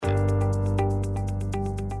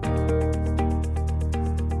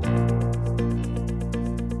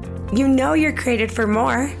You know you're created for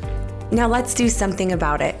more. Now let's do something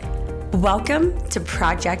about it. Welcome to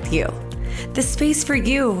Project You, the space for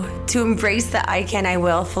you to embrace the I can, I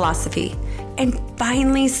will philosophy and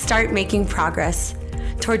finally start making progress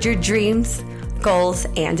toward your dreams, goals,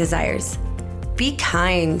 and desires. Be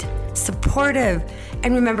kind, supportive,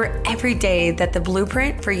 and remember every day that the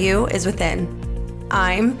blueprint for you is within.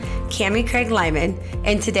 I'm Cami Craig Lyman,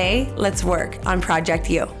 and today let's work on Project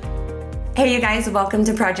You. Hey you guys, welcome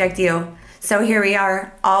to Project You. So here we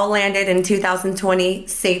are, all landed in 2020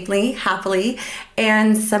 safely, happily,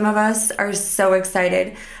 and some of us are so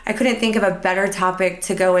excited. I couldn't think of a better topic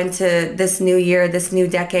to go into this new year, this new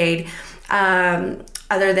decade, other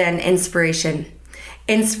than inspiration.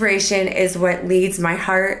 Inspiration is what leads my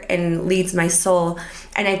heart and leads my soul,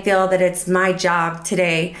 and I feel that it's my job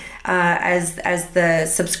today as the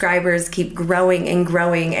subscribers keep growing and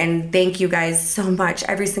growing, and thank you guys so much,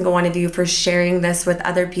 every single one of you, for sharing this with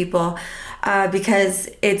other people because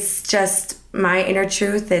it's just my inner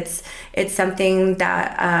truth. It's something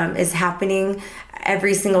that is happening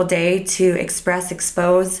every single day to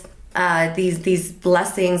expose these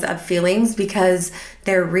blessings of feelings because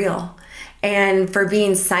they're real. And for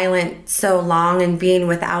being silent so long and being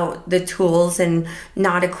without the tools and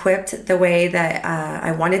not equipped the way that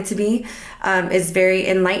I wanted to be is very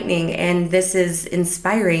enlightening. And this is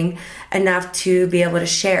inspiring enough to be able to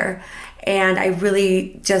share. And I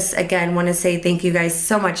really just, again, want to say thank you guys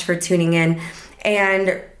so much for tuning in.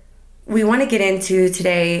 And we want to get into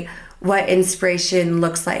today what inspiration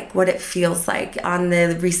looks like, what it feels like on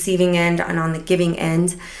the receiving end and on the giving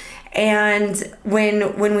end. And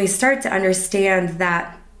when we start to understand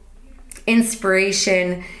that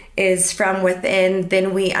inspiration is from within,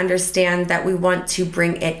 then we understand that we want to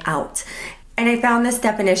bring it out. And I found this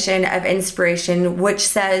definition of inspiration, which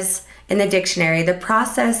says in the dictionary, the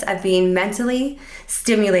process of being mentally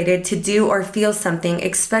stimulated to do or feel something,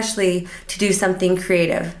 especially to do something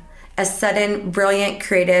creative, a sudden, brilliant,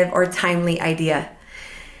 creative, or timely idea.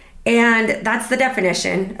 And that's the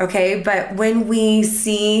definition, okay? But when we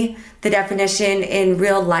see the definition in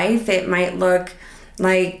real life, it might look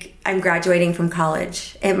like I'm graduating from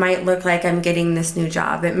college. It might look like I'm getting this new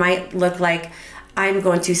job. It might look like I'm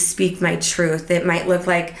going to speak my truth. It might look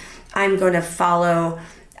like I'm going to follow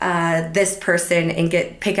this person and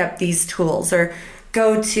pick up these tools, or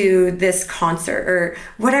go to this concert, or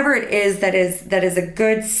whatever it is that is a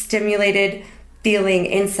good stimulated feeling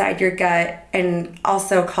inside your gut, and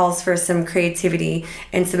also calls for some creativity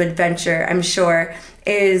and some adventure, I'm sure,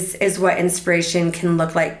 is what inspiration can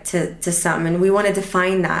look like to some. And we want to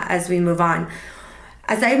define that as we move on.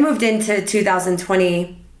 As I moved into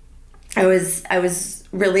 2020, I was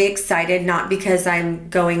really excited, not because I'm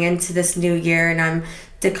going into this new year and I'm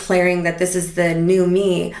declaring that this is the new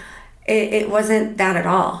me. It wasn't that at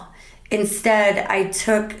all. Instead, I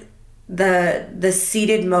took the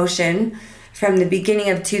seeded motion from the beginning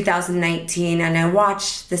of 2019, and I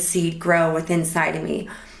watched the seed grow within inside of me.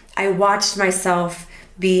 I watched myself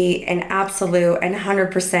be an absolute and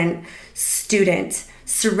 100% student,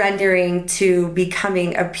 surrendering to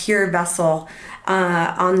becoming a pure vessel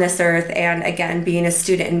on this earth, and again, being a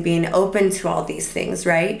student and being open to all these things,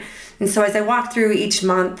 right? And so as I walked through each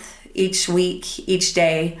month, each week, each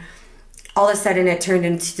day, all of a sudden it turned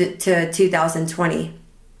into 2020.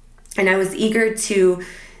 And I was eager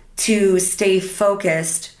to stay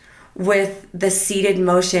focused with the seeded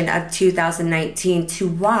motion of 2019, to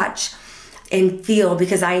watch and feel,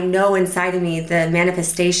 because I know inside of me the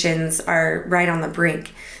manifestations are right on the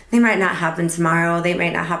brink. They might not happen tomorrow, they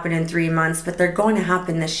might not happen in 3 months, but they're going to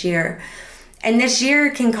happen this year. And this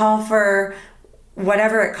year can call for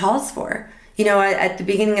whatever it calls for. You know, at the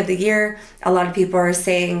beginning of the year, a lot of people are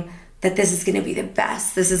saying that this is going to be the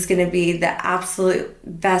best. This is going to be the absolute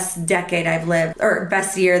best decade I've lived, or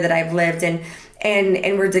best year that I've lived. And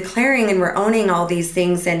we're declaring and we're owning all these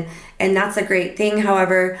things. And that's a great thing.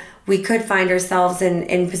 However, we could find ourselves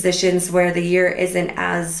in positions where the year isn't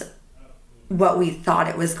as what we thought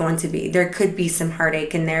it was going to be. There could be some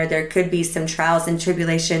heartache in there. There could be some trials and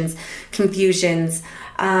tribulations, confusions.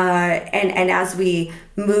 And as we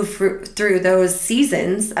move through those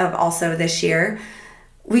seasons of also this year,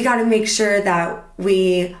 we got to make sure that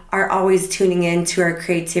we are always tuning in to our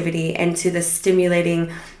creativity and to the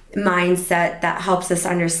stimulating mindset that helps us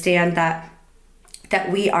understand that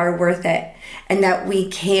we are worth it, and that we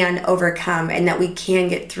can overcome, and that we can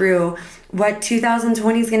get through what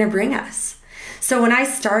 2020 is going to bring us. So when I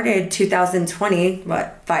started 2020,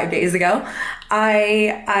 5 days ago,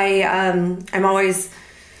 I'm always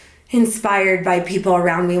inspired by people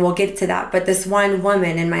around me. We'll get to that. But this one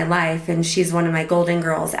woman in my life, and she's one of my golden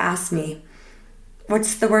girls, asked me,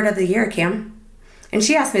 what's the word of the year, Cam? And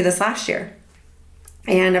she asked me this last year.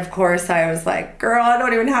 And of course I was like, girl, I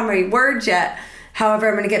don't even have my words yet. However,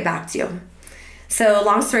 I'm going to get back to you. So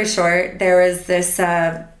long story short, there was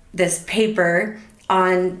this paper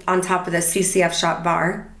on top of the CCF shop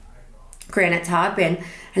bar, granite top, and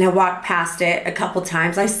I walked past it a couple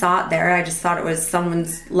times. I saw it there. I just thought it was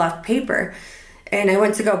someone's left paper. And I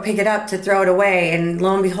went to go pick it up to throw it away, and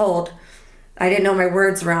lo and behold, I didn't know my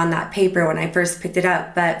words were on that paper when I first picked it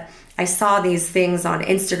up, but I saw these things on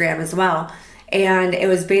Instagram as well. And it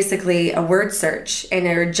was basically a word search, and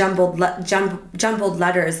there were jumbled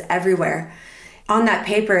letters everywhere. On that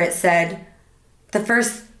paper, it said, the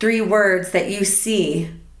first 3 words that you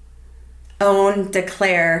see, own,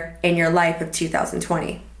 declare in your life of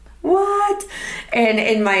 2020. What? And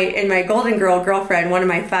in my Golden Girl girlfriend, one of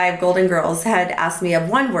my 5 Golden Girls had asked me of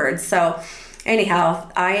 1 word. So anyhow,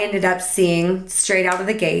 I ended up seeing straight out of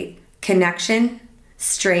the gate, connection,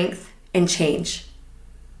 strength, and change.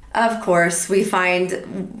 Of course, we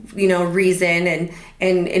find, reason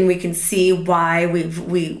and we can see why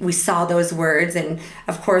we saw those words. And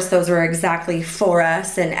of course, those were exactly for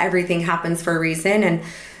us, and everything happens for a reason. And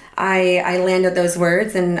I landed those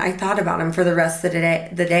words, and I thought about them for the rest of the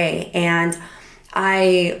day. And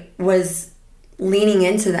I was leaning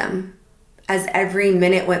into them as every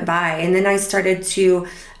minute went by. And then I started to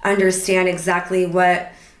understand exactly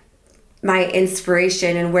what my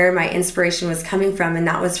inspiration and where my inspiration was coming from. And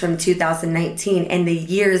that was from 2019 and the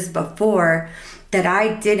years before, that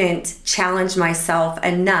I didn't challenge myself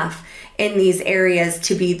enough in these areas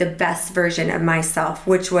to be the best version of myself,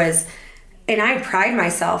 which was, and I pride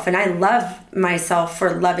myself and I love myself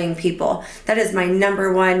for loving people. That is my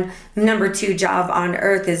number 2 job on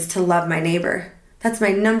earth, is to love my neighbor. That's my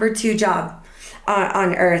number 2 job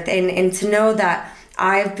on earth. And to know that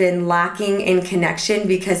I've been lacking in connection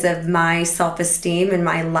because of my self-esteem and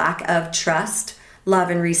my lack of trust, love,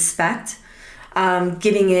 and respect,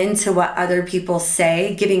 giving in to what other people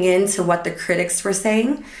say, giving in to what the critics were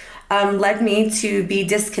saying, led me to be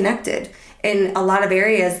disconnected in a lot of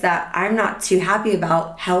areas that I'm not too happy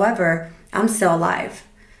about. However, I'm still alive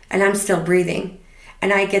and I'm still breathing,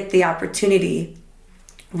 and I get the opportunity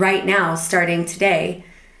right now, starting today,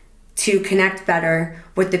 to connect better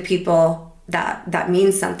with the people that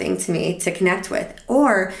means something to me to connect with,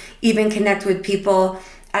 or even connect with people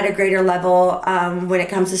at a greater level when it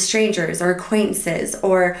comes to strangers or acquaintances,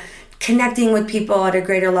 or connecting with people at a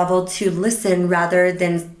greater level to listen rather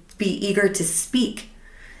than be eager to speak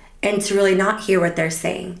and to really not hear what they're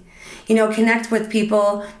saying. Connect with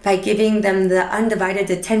people by giving them the undivided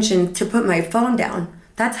attention to put my phone down.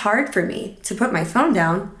 That's hard for me, to put my phone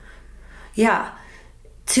down. Yeah.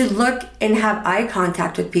 To look and have eye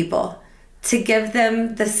contact with people, to give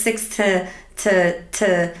them the 6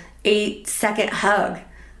 to 8 second hug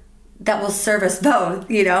that will serve us both,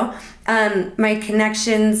 my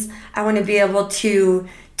connections, I want to be able to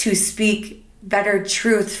speak better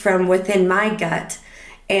truth from within my gut.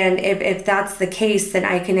 And if that's the case, then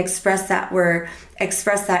I can express that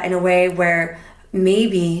in a way where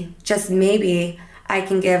maybe, just maybe, I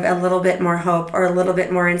can give a little bit more hope or a little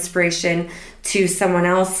bit more inspiration to someone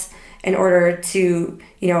else in order to,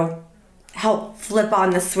 help flip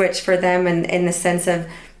on the switch for them, and in the sense of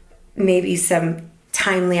maybe some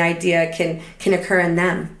timely idea can occur in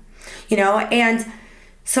them, And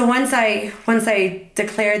so once I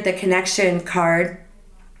declared the connection card,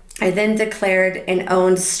 I then declared and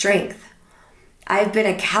owned strength. I've been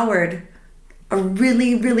a coward a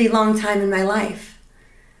really, really long time in my life.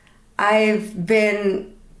 I've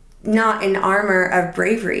been not in armor of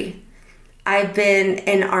bravery. I've been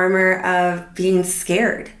in armor of being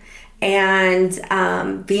scared and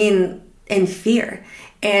being in fear.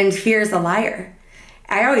 And fear is a liar.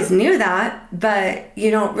 I always knew that, but you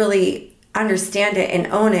don't really understand it and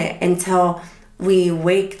own it until we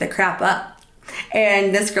wake the crap up.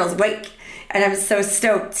 And this girl's awake. And I'm so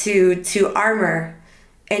stoked to armor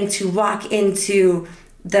and to walk into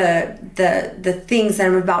the things that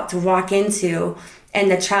I'm about to walk into, and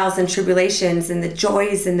the trials and tribulations and the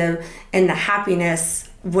joys and the happiness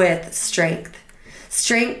with strength.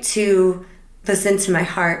 Strength to listen to my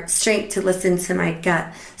heart, strength to listen to my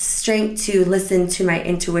gut, strength to listen to my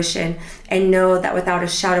intuition, and know that without a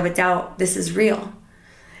shadow of a doubt, this is real.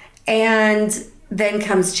 And then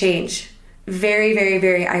comes change. Very, very,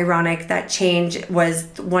 very ironic that change was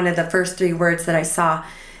one of the first 3 words that I saw,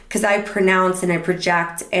 because I pronounce and I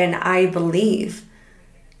project and I believe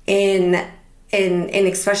in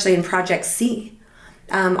especially in Project C.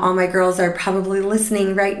 All my girls are probably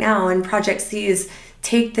listening right now, and Project C is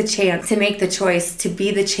take the chance to make the choice to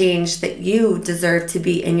be the change that you deserve to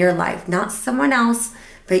be in your life, not someone else,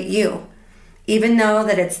 but you. Even though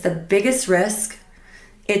that it's the biggest risk,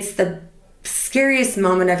 it's the scariest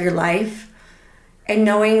moment of your life, and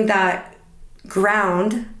knowing that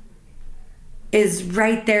ground is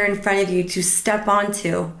right there in front of you to step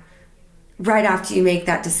onto right after you make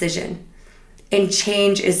that decision. And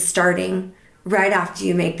change is starting right after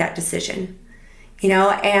you make that decision.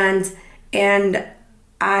 And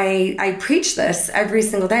I preach this every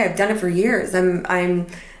single day. I've done it for years.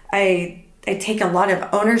 I take a lot of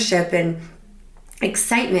ownership and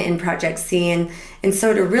excitement in Project C, and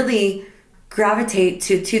so to really gravitate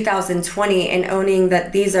to 2020 and owning that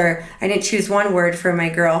I didn't choose one word for my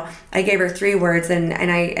girl. I gave her 3 words, and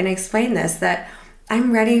I explained this, that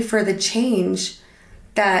I'm ready for the change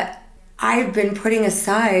that I've been putting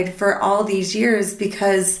aside for all these years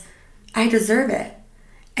because I deserve it.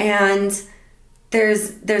 And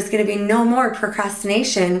there's going to be no more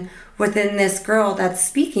procrastination within this girl that's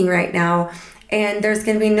speaking right now. And there's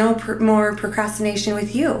going to be no more procrastination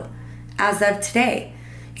with you as of today,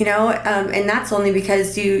 and that's only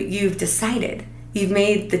because you've decided, you've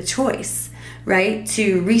made the choice, right?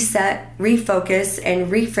 To reset, refocus,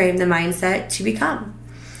 and reframe the mindset to become.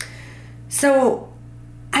 So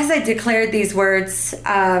as I declared these words,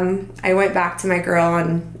 I went back to my girl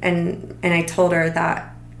and I told her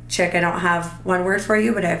that, chick, I don't have one word for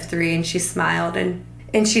you, but I have 3. And she smiled, and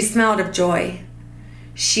she smiled of joy.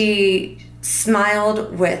 She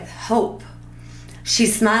smiled with hope. She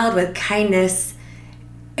smiled with kindness,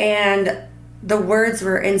 and the words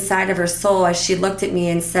were inside of her soul as she looked at me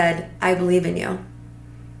and said, I believe in you.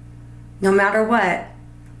 No matter what,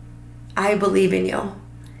 I believe in you.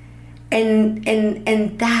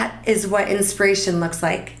 And that is what inspiration looks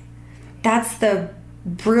like. That's the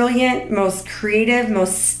brilliant, most creative,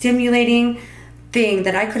 most stimulating thing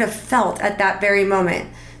that I could have felt at that very moment.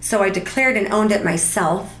 So I declared and owned it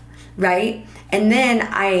myself, right? And then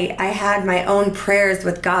I had my own prayers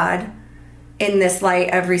with God in this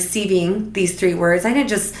light of receiving these 3 words. I didn't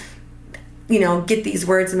just, get these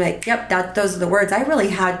words and be like, yep, those are the words. I really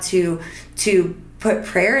had to put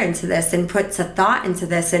prayer into this and put some thought into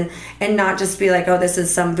this and not just be like, oh, this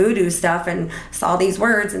is some voodoo stuff and saw these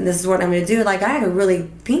words and this is what I'm going to do. Like, I had to really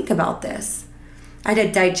think about this. I had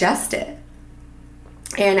to digest it.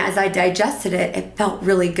 And as I digested it, it felt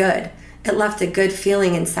really good. It left a good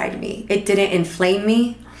feeling inside me. It didn't inflame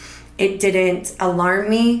me. It didn't alarm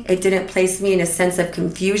me. It didn't place me in a sense of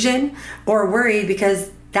confusion or worry,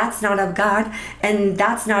 because that's not of God, and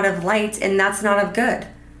that's not of light, and that's not of good.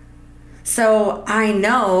 So I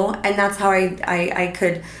know, and that's how I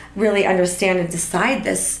could really understand and decide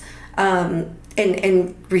this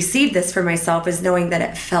and receive this for myself, is knowing that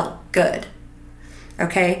it felt good.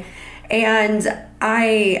 Okay? And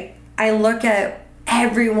I look at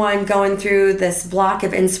everyone going through this block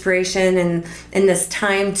of inspiration and this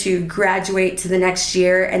time to graduate to the next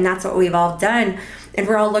year, and that's what we've all done. And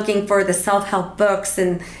we're all looking for the self-help books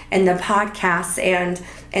and the podcasts and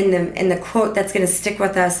the quote that's going to stick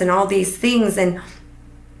with us and all these things. And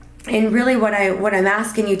really what I'm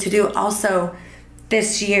asking you to do also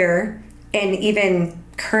this year, and even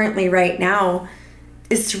currently right now,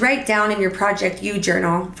 is to write down in your Project U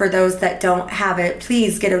journal. For those that don't have it,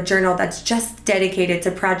 please get a journal that's just dedicated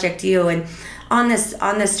to Project U. And on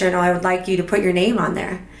this journal, I would like you to put your name on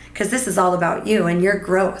there, because this is all about you and your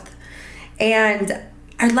growth. And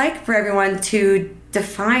I'd like for everyone to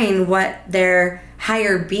define what their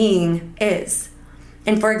higher being is.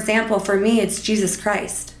 And for example, for me, it's Jesus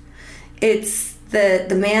Christ. It's the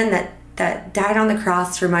man that died on the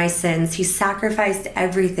cross for my sins. He sacrificed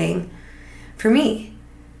everything for me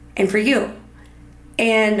and for you.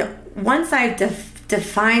 And once I've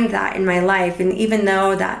defined that in my life, and even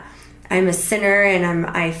though that I'm a sinner and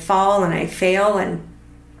I fall and I fail and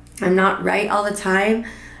I'm not right all the time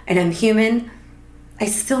and I'm human, I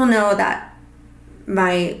still know that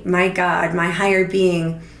my God, my higher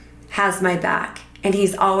being, has my back, and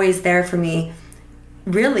he's always there for me,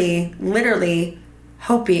 really, literally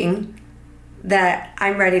hoping that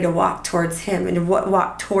I'm ready to walk towards him and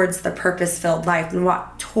walk towards the purpose-filled life and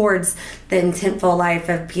walk towards the intentful life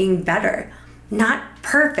of being better. Not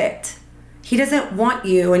perfect. He doesn't want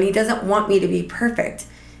you, and he doesn't want me to be perfect.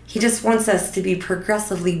 He just wants us to be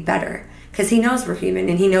progressively better, because he knows we're human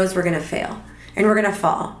and he knows we're going to fail and we're going to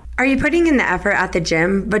fall. Are you putting in the effort at the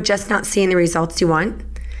gym but just not seeing the results you want?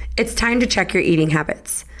 It's time to check your eating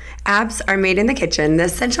habits. Abs Are Made in the Kitchen, the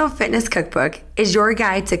Essential Fitness Cookbook, is your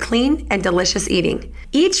guide to clean and delicious eating.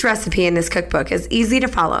 Each recipe in this cookbook is easy to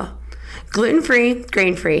follow. Gluten-free,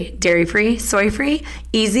 grain-free, dairy-free, soy-free,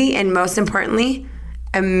 easy, and most importantly,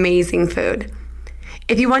 amazing food.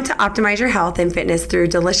 If you want to optimize your health and fitness through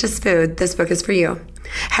delicious food, this book is for you.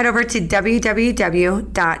 Head over to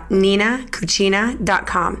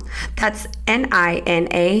www.ninacucina.com. That's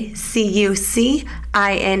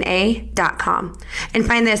NINACUCINA.com. And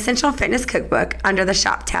find the Essential Fitness Cookbook under the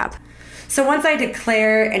Shop tab. So once I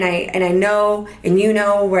declare and I know and you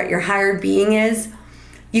know what your higher being is,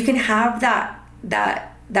 you can have that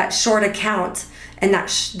short account and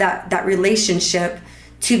that relationship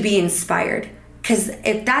to be inspired. Because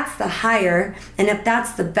if that's the higher, and if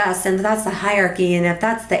that's the best, and if that's the hierarchy, and if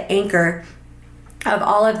that's the anchor of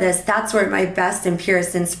all of this, that's where my best and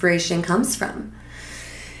purest inspiration comes from.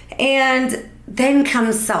 And then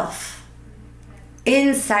comes self.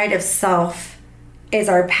 Inside of self is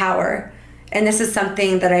our power. And this is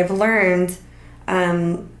something that I've learned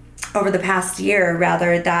over the past year,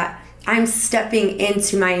 rather, that I'm stepping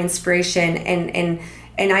into my inspiration and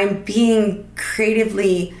I'm being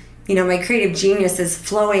creatively, my creative genius is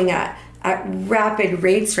flowing at rapid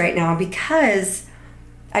rates right now because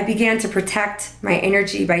I began to protect my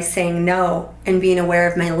energy by saying no and being aware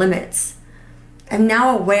of my limits. I'm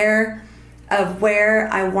now aware of where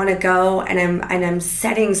I want to go, and I'm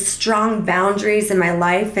setting strong boundaries in my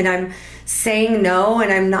life, and I'm saying no, and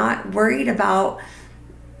I'm not worried about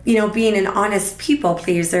being an honest people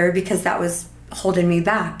pleaser, because that was holding me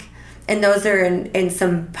back. And those are in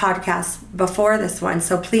some podcasts before this one.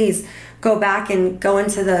 So please go back and go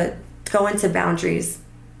into boundaries.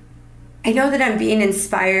 I know that I'm being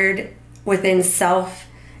inspired within self,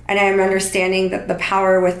 and I'm understanding that the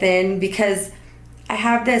power within, because I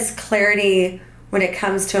have this clarity when it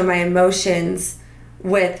comes to my emotions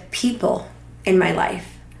with people in my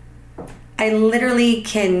life. I literally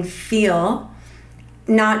can feel,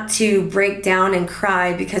 not to break down and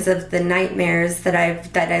cry because of the nightmares that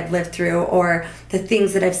I've lived through, or the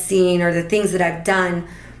things that I've seen, or the things that I've done,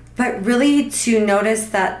 but really to notice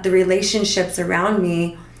that the relationships around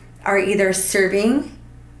me are either serving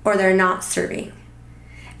or they're not serving.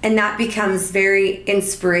 And that becomes very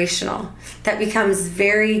inspirational. That becomes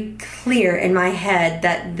very clear in my head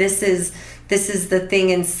that this is the thing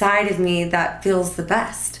inside of me that feels the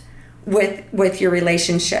best with your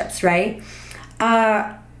relationships, right?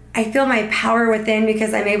 I feel my power within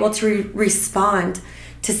because I'm able to respond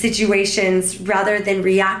to situations rather than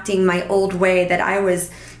reacting my old way that I was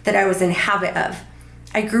in habit of.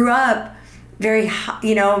 I grew up very,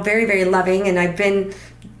 very, very loving, and I've been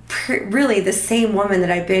really the same woman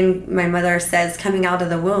that I've been, my mother says, coming out of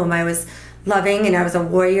the womb. I was loving, and I was a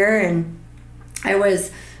warrior, and I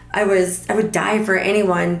would die for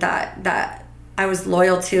anyone that I was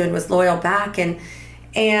loyal to and was loyal back. And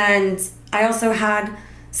I also had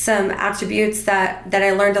some attributes that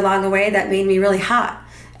I learned along the way that made me really hot,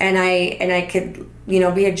 and I could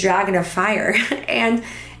be a dragon of fire, and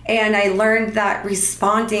I learned that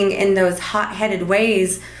responding in those hot-headed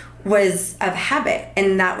ways was of habit,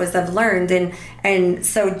 and that was of learned, and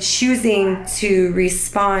so choosing to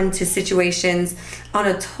respond to situations on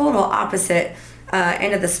a total opposite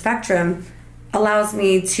end of the spectrum allows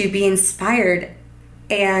me to be inspired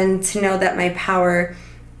and to know that my power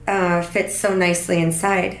fits so nicely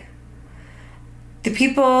inside. The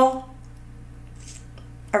people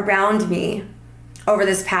around me over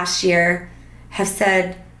this past year have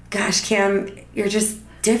said, "Gosh, Kim, you're just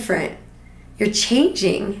different. You're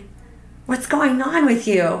changing. What's going on with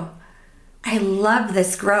you?" I love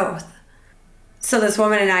this growth. So this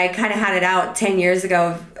woman and I kind of had it out 10 years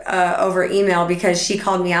ago over email, because she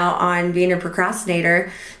called me out on being a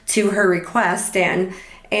procrastinator to her request. And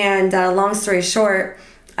long story short,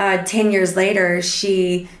 10 years later,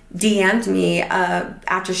 she DM'd me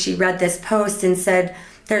after she read this post and said,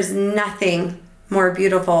 "There's nothing more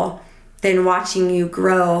beautiful than watching you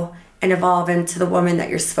grow and evolve into the woman that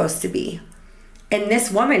you're supposed to be." And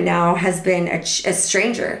this woman now has been a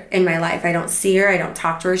stranger in my life. I don't see her. I don't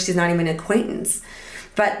talk to her. She's not even an acquaintance.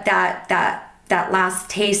 But that last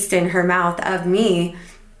taste in her mouth of me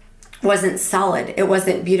wasn't solid. It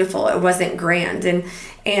wasn't beautiful. It wasn't grand.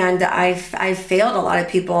 And I've failed a lot of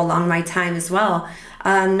people along my time as well.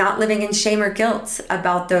 Not living in shame or guilt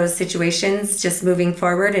about those situations, just moving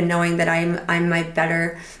forward and knowing that I'm my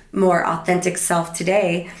better, more authentic self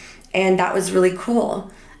today. And that was really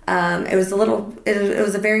cool. It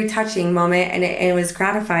was a very touching moment, and it was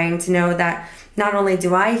gratifying to know that not only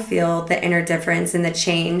do I feel the inner difference and the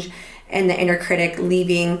change and the inner critic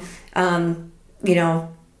leaving,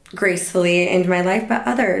 gracefully into my life, but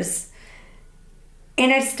others.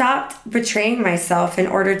 And I've stopped betraying myself in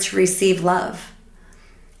order to receive love.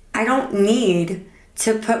 I don't need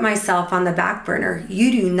to put myself on the back burner.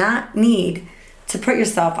 You do not need to put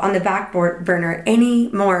yourself on the back burner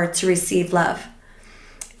anymore to receive love.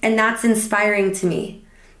 And that's inspiring to me.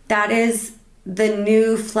 That is the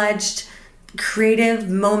new fledged creative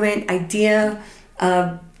moment, idea,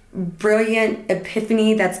 brilliant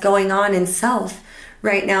epiphany that's going on in self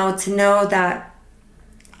right now, to know that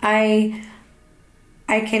I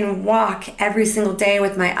can walk every single day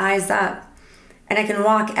with my eyes up, and I can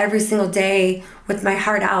walk every single day with my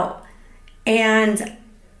heart out, and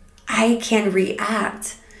I can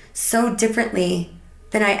react so differently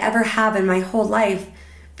than I ever have in my whole life,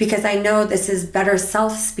 because I know this is better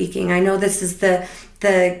self speaking. I know this is the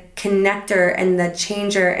connector and the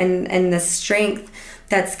changer and the strength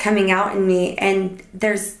that's coming out in me, and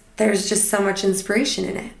there's just so much inspiration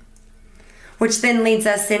in it, which then leads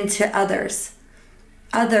us into others.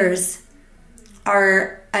 Others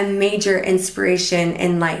are a major inspiration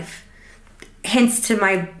in life. Hence to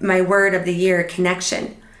my word of the year,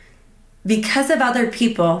 connection. Because of other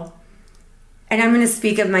people, and I'm going to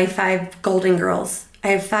speak of my 5 golden girls. I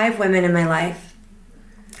have 5 women in my life,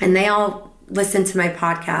 and they all listen to my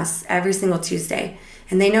podcasts every single Tuesday,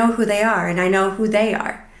 and they know who they are, and I know who they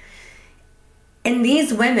are. And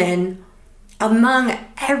these women, among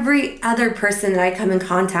every other person that I come in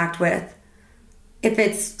contact with, if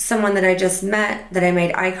it's someone that I just met, that I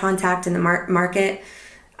made eye contact in the market,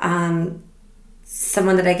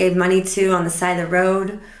 someone that I gave money to on the side of the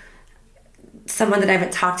road, someone that I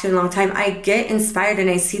haven't talked to in a long time, I get inspired and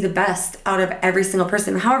I see the best out of every single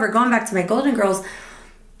person. However, going back to my golden girls,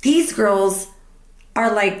 these girls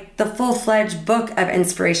are like the full-fledged book of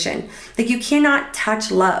inspiration. Like, you cannot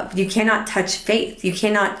touch love. You cannot touch faith. You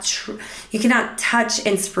cannot touch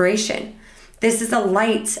inspiration. This is a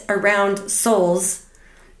light around souls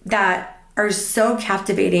that are so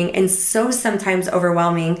captivating and so sometimes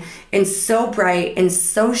overwhelming and so bright and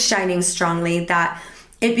so shining strongly that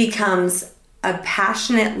it becomes a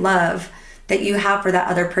passionate love that you have for that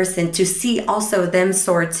other person, to see also them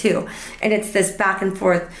soar too. And it's this back and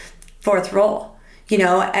forth role, you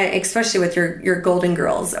know, especially with your golden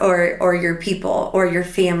girls or your people or your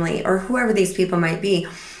family or whoever these people might be.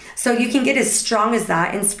 So you can get as strong as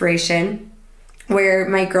that inspiration, where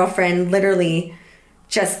my girlfriend literally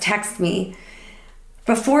just texted me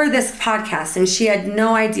before this podcast, and she had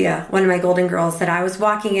no idea, one of my golden girls, that I was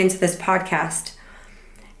walking into this podcast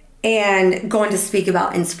and going to speak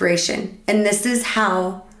about inspiration. And this is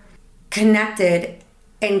how connected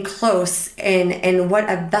and close and what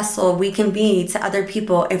a vessel we can be to other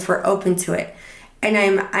people if we're open to it. And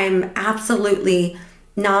I'm absolutely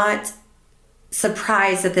not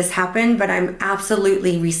surprised that this happened, but I'm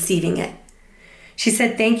absolutely receiving it. She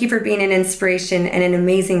said, "Thank you for being an inspiration and an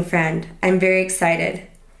amazing friend. I'm very excited.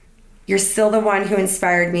 You're still the one who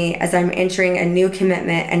inspired me as I'm entering a new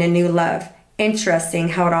commitment and a new love. Interesting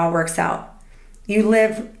how it all works out. You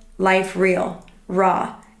live life real,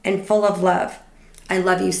 raw, and full of love. I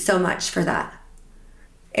love you so much for that."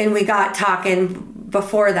 And we got talking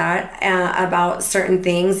before that about certain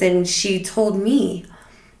things, and she told me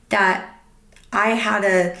that I had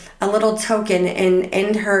a little token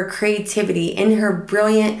in her creativity, in her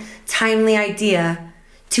brilliant, timely idea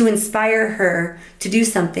to inspire her to do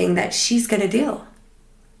something that she's going to do.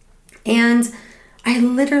 And I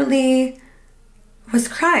literally was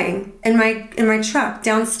crying in my truck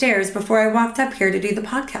downstairs before I walked up here to do the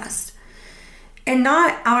podcast. And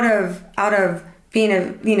not out of being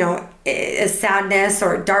a sadness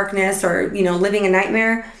or darkness or, living a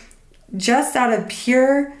nightmare, just out of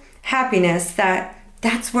pure happiness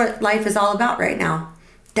that's what life is all about right now.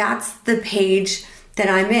 That's the page that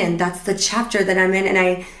I'm in. That's the chapter that I'm in. And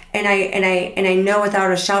I know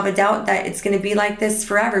without a shadow of a doubt that it's going to be like this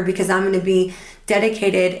forever, because I'm going to be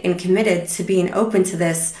dedicated and committed to being open to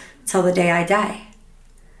this till the day I die.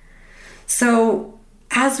 So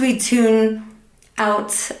as we tune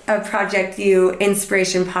out a Project You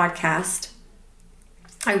Inspiration podcast,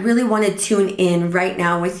 I really want to tune in right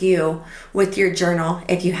now with you, with your journal,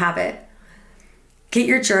 if you have it. Get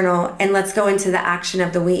your journal and let's go into the action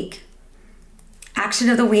of the week. Action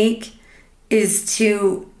of the week is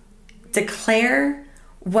to declare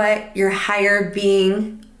what your higher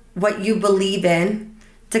being, what you believe in,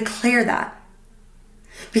 declare that.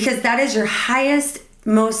 Because that is your highest,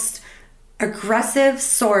 most aggressive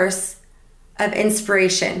source of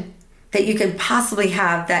inspiration that you can possibly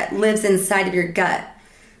have, that lives inside of your gut.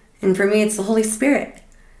 And for me, it's the Holy Spirit.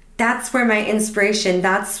 That's where my inspiration,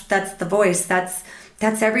 that's the voice, that's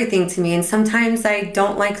everything to me. And sometimes I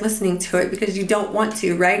don't like listening to it because you don't want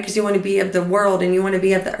to, right? Because you want to be of the world and you want to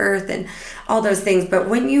be of the earth and all those things. But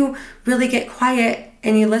when you really get quiet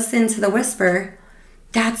and you listen to the whisper,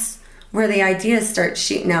 that's where the ideas start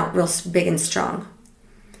shooting out real big and strong.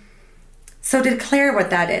 So declare what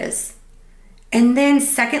that is. And then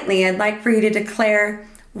secondly, I'd like for you to declare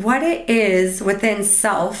what it is within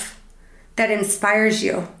self that inspires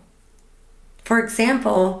you. For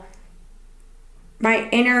example, my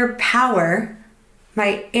inner power,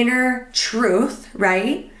 my inner truth,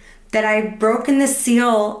 right, that I've broken the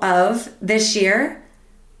seal of this year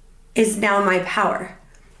is now my power.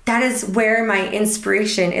 That is where my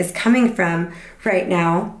inspiration is coming from right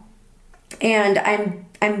now. And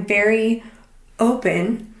I'm very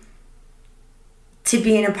open to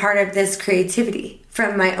being a part of this creativity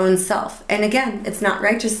from my own self. And again, it's not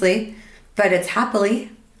righteously, but it's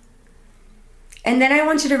happily. And then I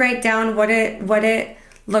want you to write down what it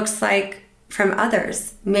looks like from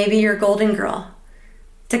others. Maybe your golden girl.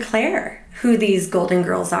 Declare who these golden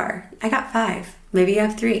girls are. I got 5. Maybe you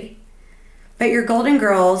have 3. But your golden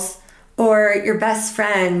girls, or your best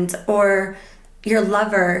friend, or your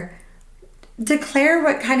lover, declare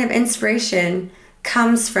what kind of inspiration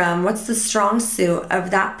comes from, what's the strong suit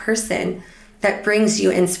of that person that brings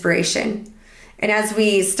you inspiration. And as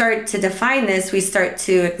we start to define this, we start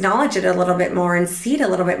to acknowledge it a little bit more and see it a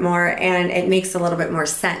little bit more, and it makes a little bit more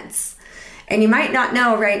sense. And you might not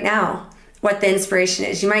know right now what the inspiration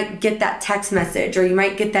is. You might get that text message, or you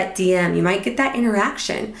might get that DM, you might get that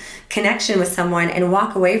connection with someone, and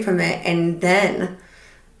walk away from it, and then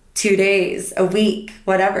 2 days, a week,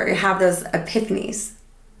 whatever, you have those epiphanies.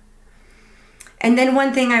 And then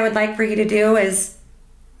one thing I would like for you to do is,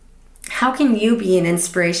 how can you be an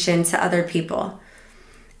inspiration to other people?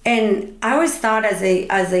 And I always thought as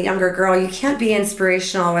a younger girl, you can't be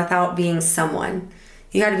inspirational without being someone.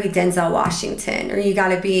 You got to be Denzel Washington, or you got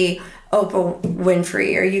to be Oprah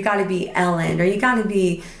Winfrey, or you got to be Ellen, or you got to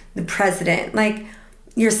be the president. Like,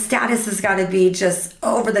 your status has got to be just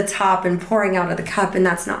over the top and pouring out of the cup, and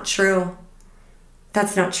that's not true.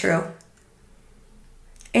 That's not true.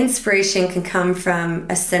 Inspiration can come from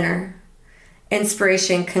a sinner.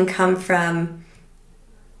 Inspiration can come from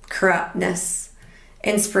corruptness.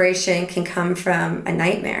 Inspiration can come from a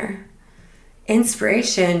nightmare.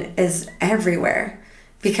 Inspiration is everywhere,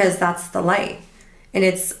 because that's the light. And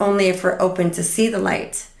it's only if we're open to see the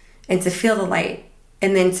light and to feel the light,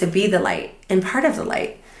 and then to be the light and part of the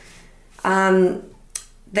light.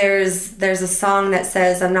 There's a song that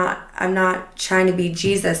says, I'm not trying to be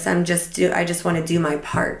Jesus. I just want to do my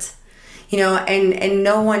part. And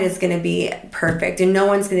no one is going to be perfect, and no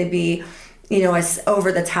one's going to be, a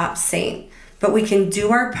over the top saint, but we can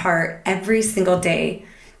do our part every single day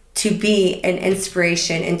to be an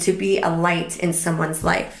inspiration and to be a light in someone's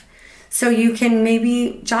life. So you can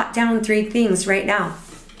maybe jot down 3 things right now.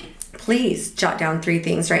 Please jot down 3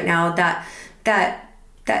 things right now that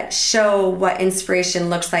show what inspiration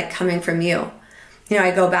looks like coming from you.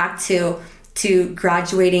 I go back to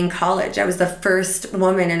graduating college. I was the first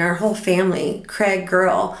woman in our whole family, Craig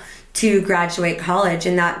girl, to graduate college,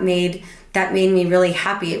 and that made me really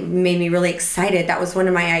happy. It made me really excited. That was one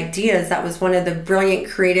of my ideas. That was one of the brilliant,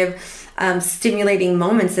 creative, stimulating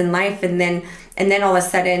moments in life. And then all of a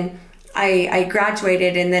sudden, I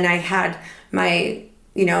graduated, and then I had my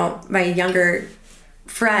younger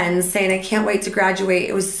friends saying, I can't wait to graduate.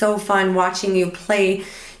 It was so fun watching you play,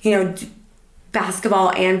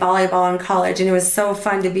 basketball and volleyball in college. And it was so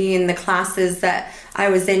fun to be in the classes that I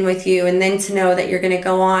was in with you. And then to know that you're going to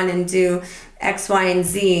go on and do X, Y, and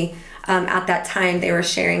Z. At that time, they were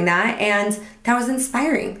sharing that. And that was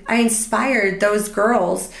inspiring. I inspired those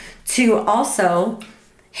girls to also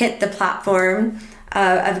hit the platform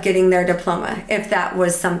of getting their diploma, if that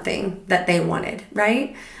was something that they wanted,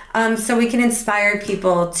 right? So we can inspire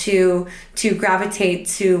people to gravitate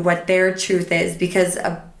to what their truth is, because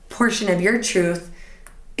a portion of your truth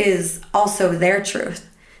is also their truth.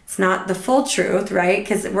 It's not the full truth, right?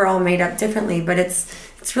 Because we're all made up differently, but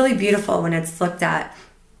it's really beautiful when it's looked at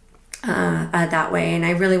that way. And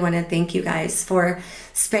I really want to thank you guys for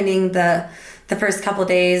spending the first couple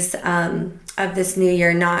days of this new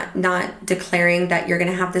year not declaring that you're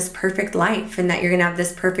going to have this perfect life and that you're going to have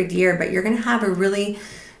this perfect year, but you're going to have a really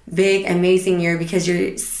big, amazing year, because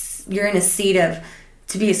you're in a seat of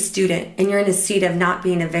to be a student, and you're in a seat of not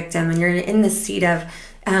being a victim, and you're in the seat of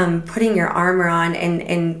putting your armor on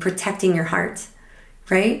and protecting your heart,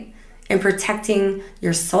 right? And protecting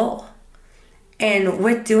your soul. And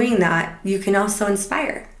with doing that, you can also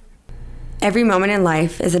inspire. Every moment in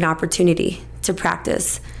life is an opportunity to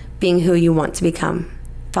practice being who you want to become.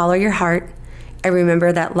 Follow your heart, and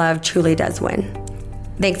remember that love truly does win.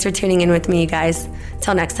 Thanks for tuning in with me, you guys.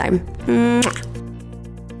 Till next time. Mwah.